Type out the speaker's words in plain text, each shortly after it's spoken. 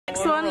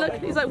one, look,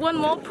 he's like, one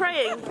more,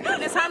 praying,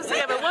 putting his hands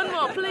together, one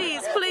more,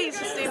 please, please,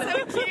 Justina.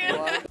 So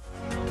cute.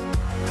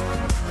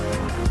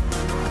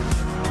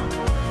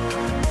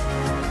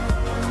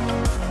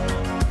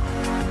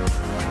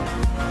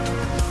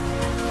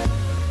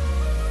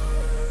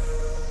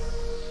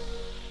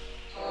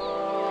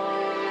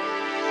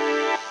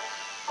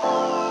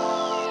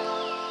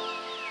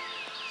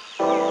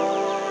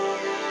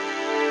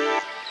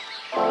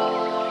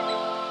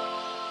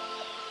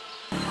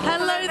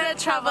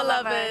 Travel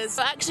lovers.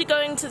 We're actually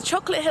going to the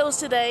Chocolate Hills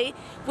today,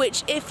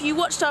 which if you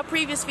watched our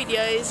previous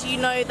videos, you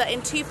know that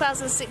in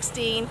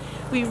 2016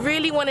 we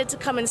really wanted to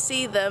come and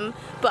see them,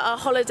 but our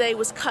holiday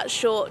was cut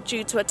short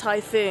due to a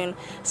typhoon.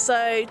 So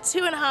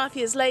 2.5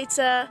 years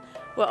later,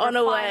 we're on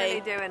our way.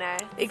 Finally doing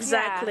it.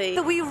 Exactly. Yeah.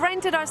 So we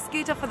rented our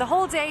scooter for the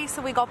whole day,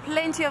 so we got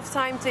plenty of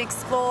time to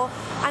explore.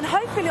 And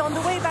hopefully on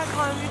the way back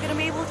home, we're going to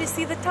be able to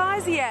see the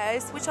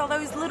Tarsiers, which are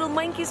those little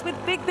monkeys with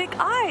big, big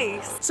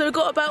eyes. So we've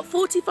got about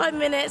 45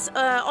 minutes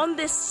on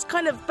this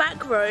kind of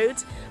back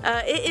road.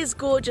 It is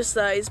gorgeous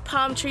though. There's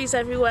palm trees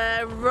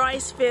everywhere,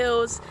 rice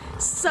fields.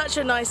 Such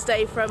a nice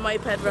day for a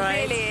moped ride.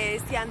 It really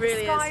is. Yeah, and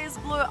really the sky is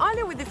blue,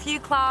 only with a few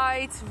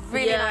clouds.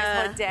 Really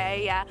nice hot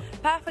day. Yeah,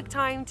 perfect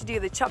time to do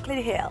the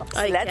Chocolate Hills.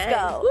 Okay. Let's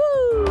go.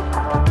 Woo!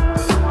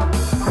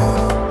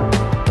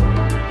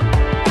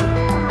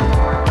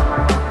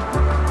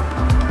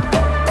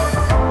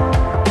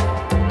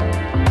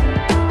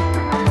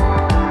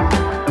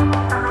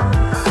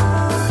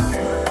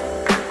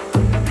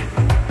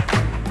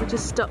 We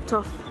just stopped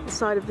off the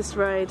side of this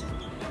road.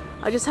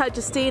 I just heard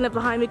Justina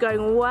behind me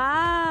going,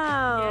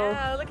 wow!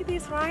 Yeah, look at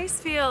these rice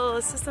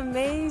fields. It's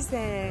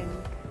amazing.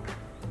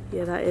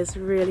 Yeah, that is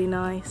really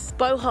nice.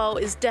 Bohol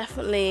is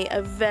definitely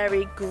a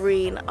very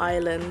green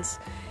island.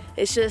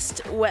 It's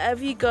just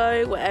wherever you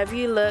go, wherever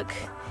you look,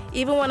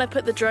 even when I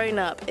put the drone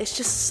up, it's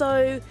just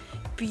so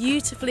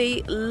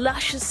beautifully,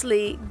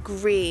 lusciously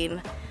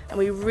green. And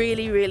we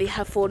really, really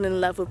have fallen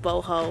in love with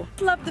Bohol.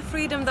 Love the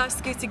freedom that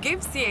scooter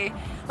gives you.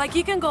 Like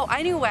you can go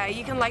anywhere,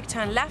 you can like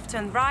turn left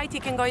and right,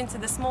 you can go into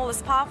the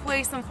smallest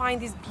pathways and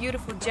find these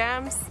beautiful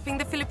gems. I think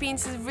the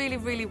Philippines is really,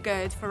 really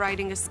good for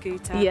riding a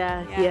scooter.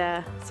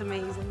 Yeah. It's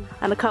amazing.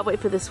 And I can't wait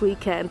for this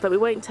weekend, but we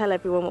won't tell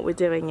everyone what we're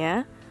doing,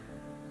 yeah?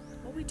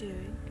 What are we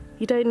doing?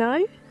 You don't know?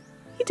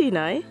 You do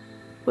know.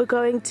 We're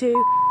going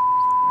to...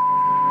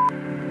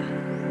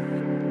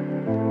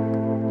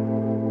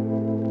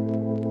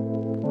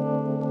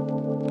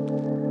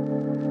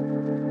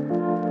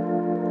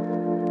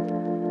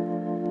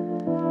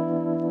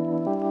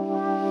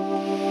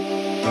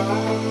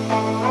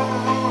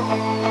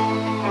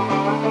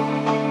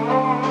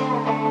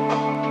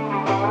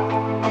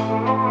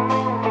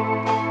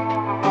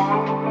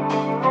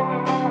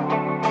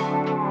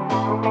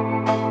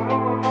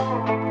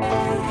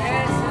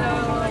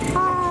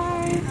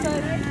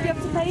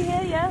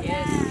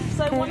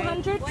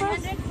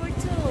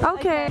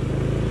 Okay.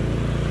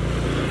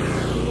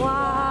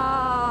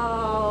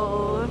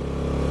 Wow.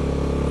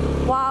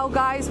 Wow,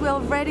 guys, we're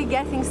already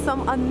getting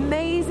some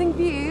amazing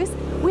views.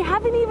 We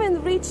haven't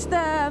even reached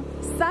the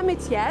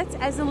summit yet,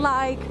 as in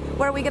like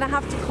where we're gonna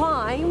have to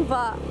climb,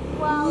 but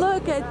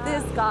look at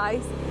this,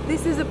 guys.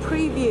 This is a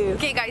preview.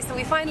 Okay guys, so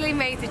we finally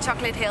made the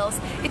Chocolate Hills.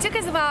 It took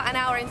us about 1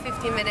 hour and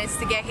 15 minutes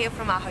to get here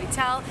from our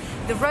hotel.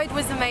 The road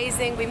was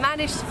amazing. We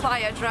managed to fly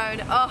a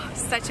drone. Oh,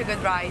 such a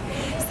good ride.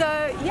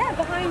 So yeah,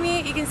 behind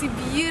me you can see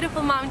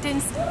beautiful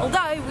mountains.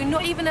 Although we're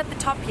not even at the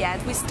top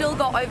yet. We still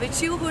got over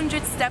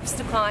 200 steps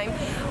to climb.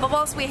 But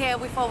whilst we're here,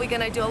 we thought we're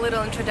gonna do a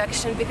little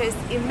introduction because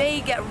it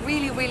may get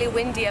really, really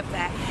windy up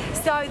there.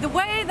 So the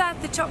way that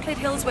the Chocolate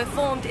Hills were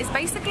formed is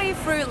basically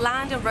through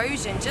land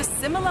erosion, just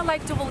similar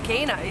like to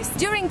volcanoes.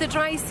 During the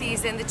dry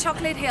season, the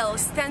Chocolate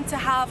Hills tend to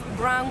have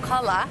brown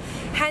color,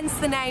 hence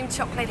the name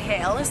Chocolate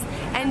Hills.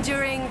 And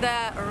during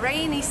the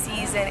rainy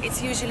season,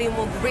 it's usually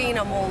more green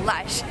or more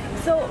lush.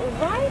 So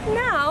right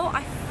now,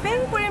 I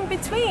think we're in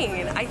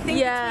between. I think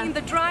between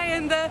the dry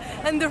and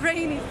the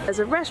rainy. There's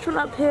a restaurant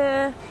up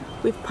here.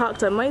 We've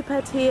parked our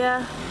moped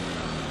here.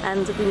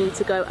 And we need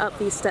to go up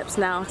these steps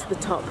now to the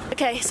top.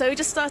 Okay, so we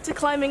just started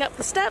climbing up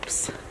the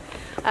steps.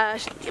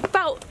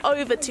 About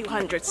over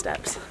 200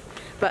 steps.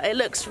 But it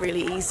looks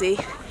really easy.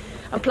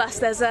 And plus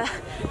there's a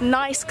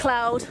nice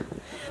cloud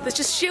that's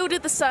just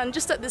shielded the sun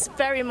just at this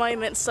very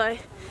moment, so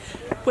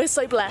we're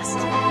so blessed.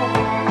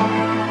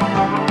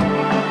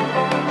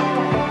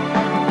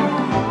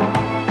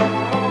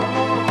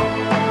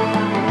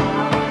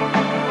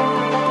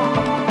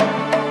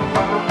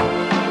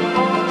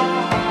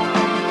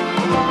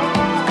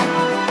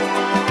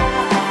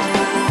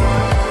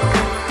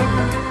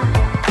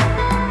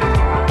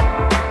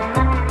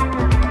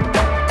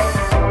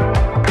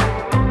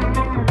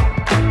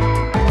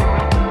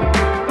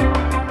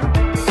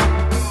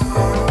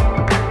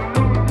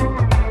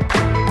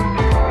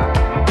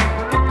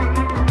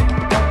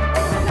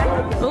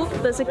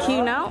 There's a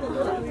queue now.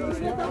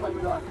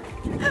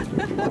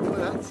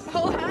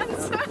 Hold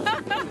hands.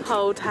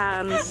 Hold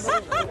hands.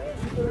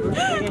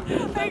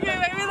 Okay,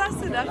 maybe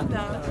that's enough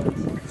now.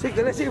 Sí,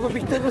 que le sigo,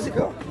 Víctor, no sé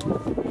qué.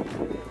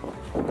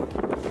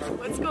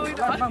 What's going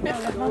on?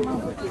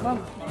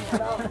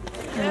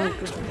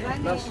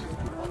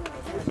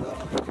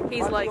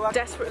 He's like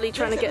desperately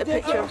trying to get a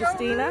picture of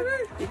Justina.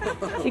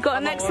 You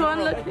got a next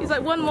one? Look, he's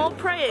like one more,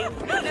 praying.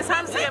 Putting his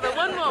hands together.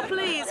 One more,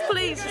 please,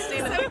 please,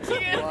 Justina. So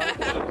cute.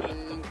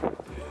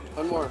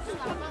 One more.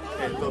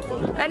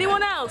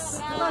 Anyone else?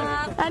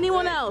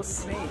 Anyone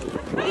else?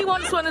 He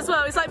wants one as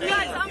well. He's like,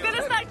 Guys, I'm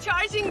gonna start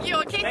charging you,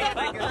 okay?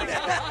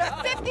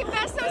 50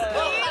 pesos,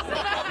 please.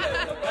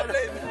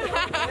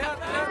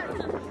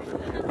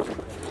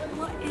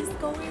 What is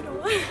going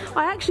on?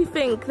 I actually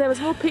think there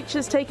was more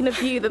pictures taken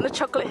of you than the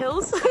chocolate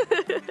hills.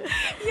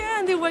 Yeah,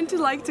 and they went to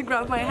like to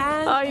grab my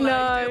hand. I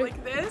know.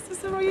 Like this for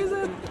some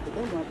reason.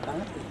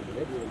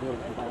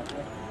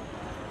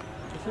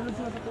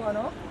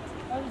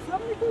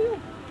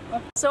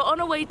 So on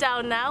our way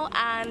down now,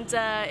 and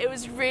it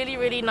was really,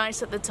 really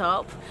nice at the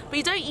top. But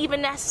you don't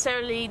even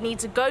necessarily need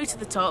to go to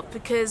the top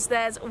because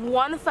there's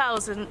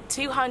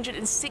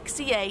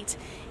 1,268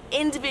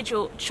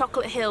 individual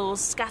chocolate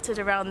hills scattered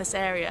around this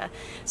area.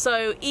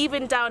 So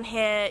even down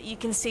here you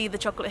can see the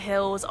chocolate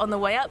hills. On the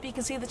way up you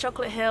can see the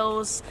chocolate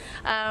hills.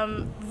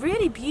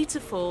 Really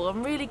beautiful.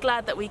 I'm really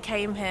glad that we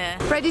came here.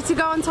 Ready to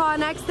go on to our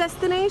next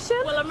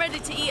destination? Well, I'm ready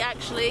to eat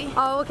actually.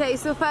 Oh, okay,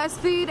 so first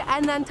food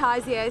and then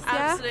Tarsiers,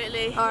 yeah?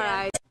 Absolutely.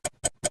 Alright.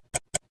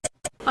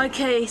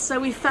 Okay, so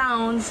we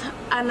found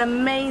an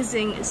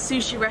amazing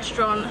sushi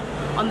restaurant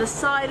on the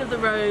side of the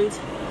road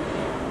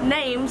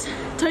named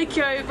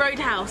Tokyo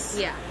Roadhouse.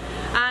 Yeah.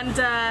 And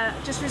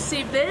just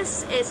received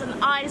this. It's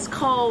an ice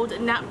cold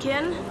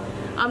napkin.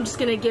 I'm just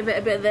gonna give it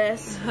a bit of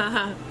this.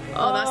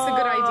 Oh, that's a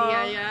good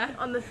idea, yeah.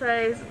 On the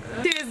face.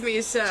 Cheers,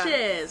 Misha.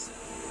 Cheers.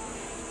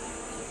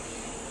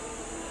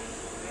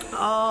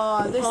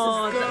 Oh, this is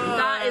good.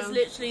 That is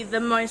literally the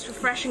most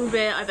refreshing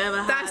beer I've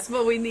ever had. That's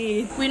what we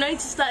need. We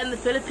noticed that in the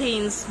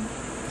Philippines,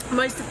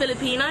 most of the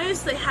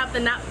Filipinos, they have the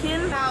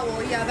napkin.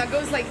 Towel, yeah, that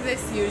goes like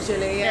this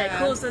usually. Yeah, Yeah, it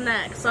calls the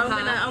neck. So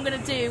I'm gonna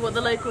do what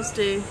the locals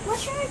do. What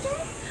should I do?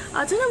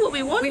 I don't know what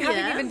we want We yet.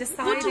 haven't even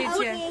decided yet.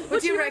 Okay. What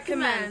do you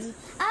recommend? If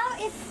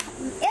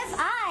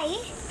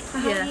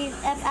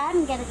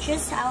I'm gonna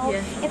choose,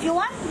 if you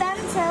want them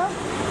to,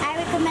 I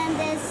recommend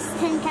this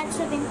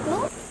Tenkatsu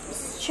Binku.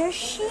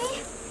 Sushi.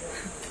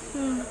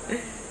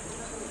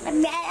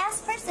 May I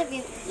ask first if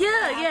you?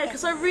 Yeah,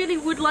 because I really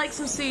would like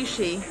some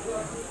sushi.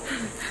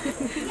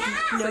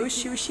 No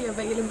sushi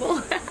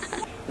available.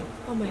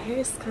 Oh, my hair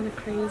is kind of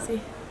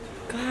crazy.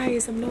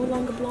 Guys, I'm no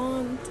longer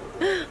blonde.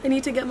 I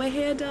need to get my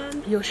hair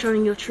done. You're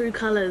showing your true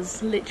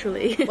colours,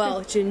 literally.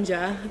 Well,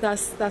 ginger.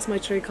 That's my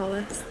true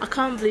colour. I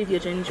can't believe you're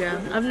ginger.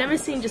 I've never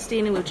seen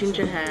Justina with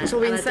ginger hair. So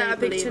we and I insert a don't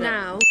believe picture it.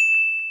 now.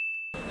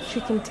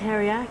 Chicken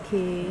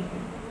teriyaki.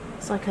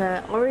 It's like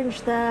a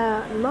orange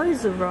there,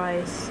 loads of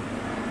rice,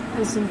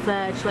 and some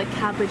veg, like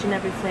cabbage and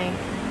everything.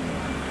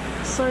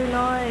 So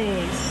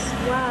nice.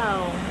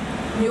 Wow.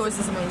 Yours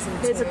is amazing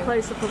too. Here's a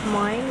close-up of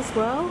mine as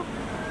well.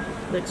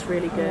 Looks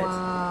really good.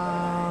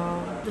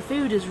 Wow. The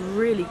food is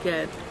really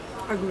good.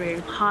 Agree.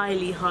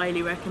 Highly,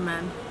 highly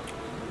recommend.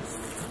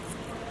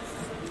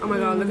 Oh my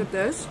god, look at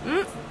this.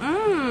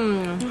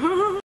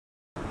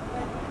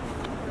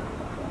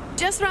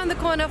 Just around the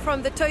corner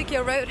from the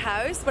Tokyo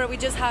Roadhouse, where we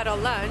just had our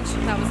lunch,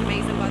 that was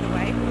amazing by the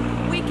way,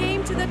 we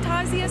came to the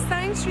Tarsier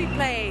Sanctuary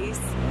place.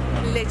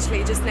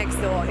 Literally just next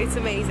door. It's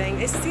amazing.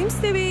 It seems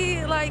to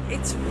be like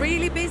it's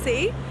really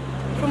busy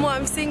from what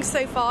I'm seeing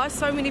so far.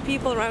 So many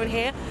people around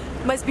here.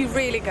 Must be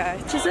really good.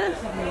 Which is it?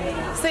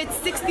 So it's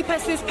 60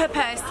 pesos per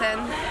person.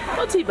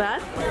 Not too bad.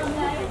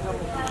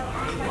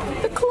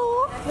 The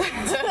claw.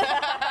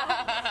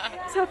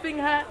 tapping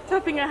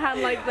her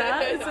hand like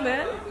that, isn't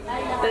it?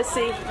 Let's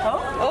see.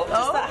 Oh,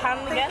 just that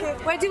hand again.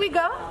 Where do we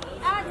go?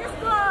 Just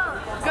go.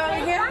 Go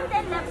here? Front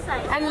and left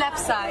side. And left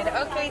side.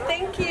 Okay,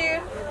 thank you.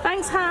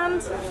 Thanks,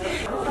 hand.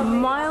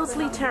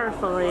 Mildly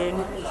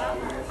terrifying.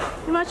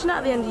 Imagine that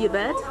at the end of your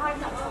bed.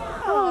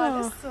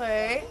 Oh, that's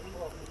sweet.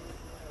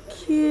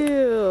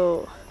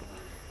 Cute.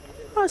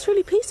 Oh, it's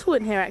really peaceful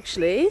in here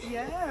actually.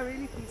 Yeah,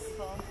 really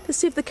peaceful. Let's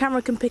see if the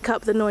camera can pick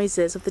up the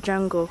noises of the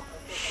jungle.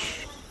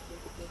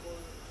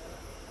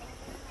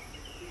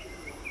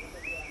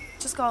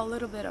 Just got a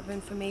little bit of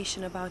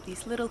information about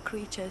these little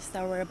creatures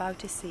that we're about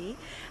to see,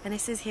 and it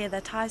says here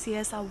that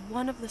tarsiers are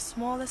one of the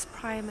smallest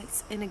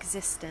primates in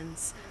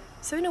existence.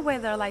 So in a way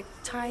they're like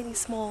tiny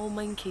small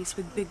monkeys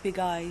with big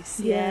eyes.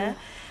 Yeah.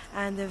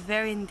 And they're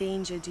very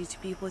endangered due to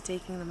people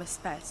taking them as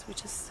pets,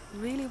 which is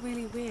really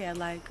weird.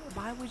 Like,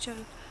 why would you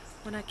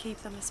want to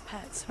keep them as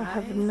pets, right? I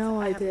have no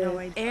idea.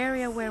 The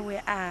area where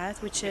we're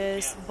at, which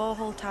is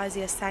Bohol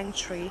Tarsier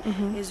Sanctuary,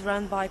 is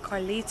run by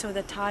Carlito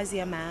the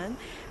Tarsier man,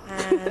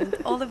 and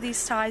all of these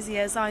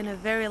tarsiers are in a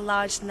very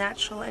large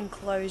natural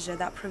enclosure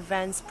that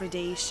prevents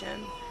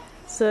predation.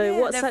 So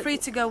what's they're that? free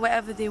to go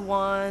wherever they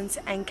want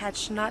and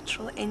catch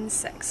natural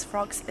insects,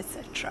 frogs,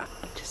 etc.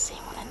 Just seen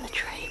one in the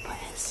tree, but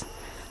it's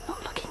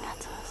not looking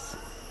at us.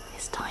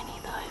 It's tiny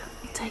though.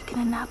 Taking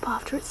a nap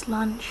after its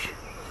lunch,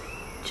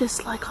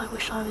 just like I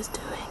wish I was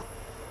doing.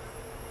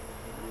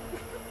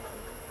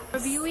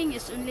 viewing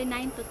is only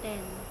 9 to 10.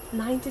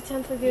 9 to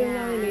 10 for viewing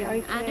only.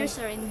 Okay. Others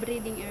are in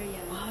breeding area.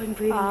 Oh, in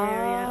breeding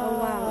area. Oh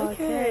wow.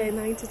 Okay,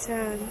 9 to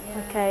 10.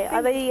 Yeah. Okay,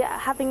 are they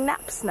having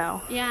naps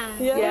now? Yeah.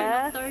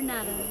 Yeah. They're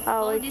nocturnal. Oh,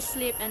 All they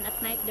sleep and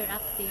at night they're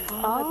active.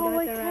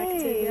 Oh, they're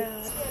active, okay. yeah.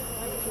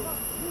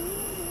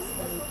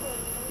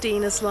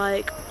 Dina's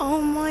like,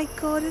 oh my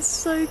god, it's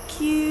so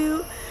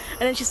cute.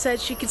 And then she said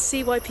she could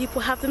see why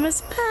people have them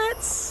as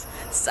pets.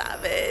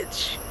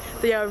 Savage.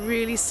 They are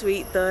really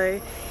sweet though.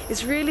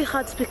 It's really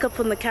hard to pick up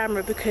on the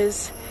camera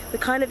because they're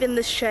kind of in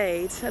the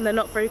shade and they're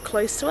not very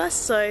close to us,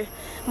 so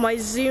my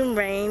zoom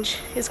range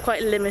is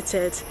quite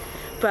limited.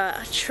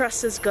 But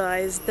trust us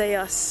guys, they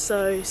are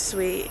so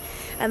sweet.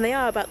 And they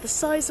are about the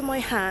size of my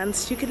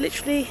hand. You could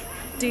literally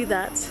do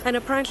that. And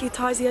apparently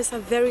Tarsiers are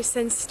very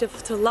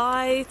sensitive to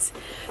light,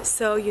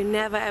 so you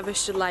never ever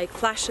should like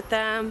flash at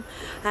them.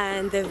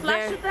 And they're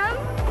Flash very... at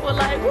them? We're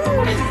like,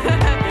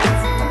 woo!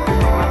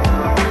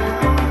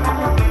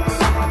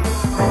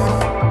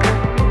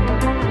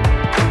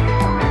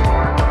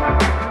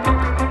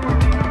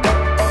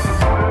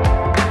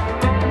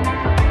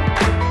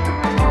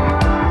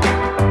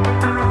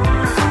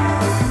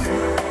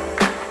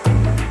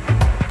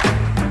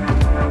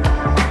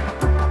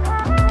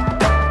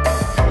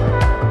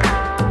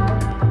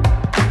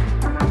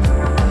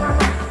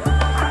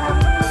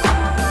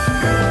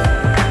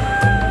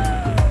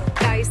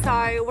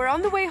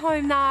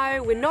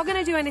 Now we're not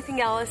gonna do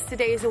anything else.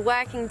 Today is a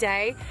working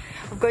day.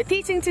 I've got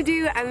teaching to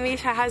do and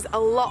Misha has a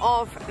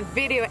lot of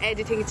video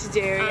editing to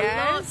do.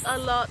 A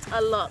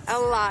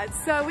lot.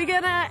 So we're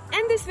gonna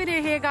end this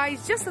video here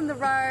guys, just on the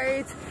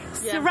road,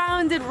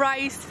 surrounded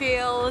rice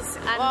fields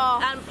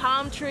and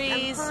palm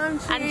trees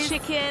and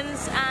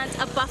chickens and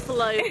a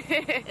buffalo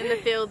in the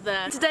field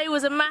there. Today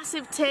was a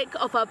massive tick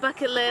off our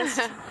bucket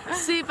list.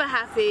 Super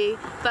happy,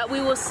 but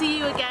we will see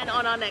you again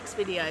on our next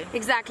video.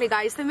 Exactly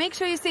guys, so make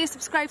sure you stay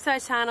subscribed to our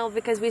channel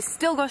because we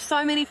still got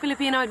so many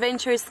Filipino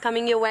adventures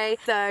coming your way.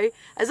 So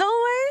as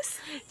always,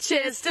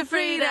 cheers to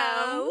freedom!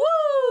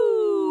 Woo!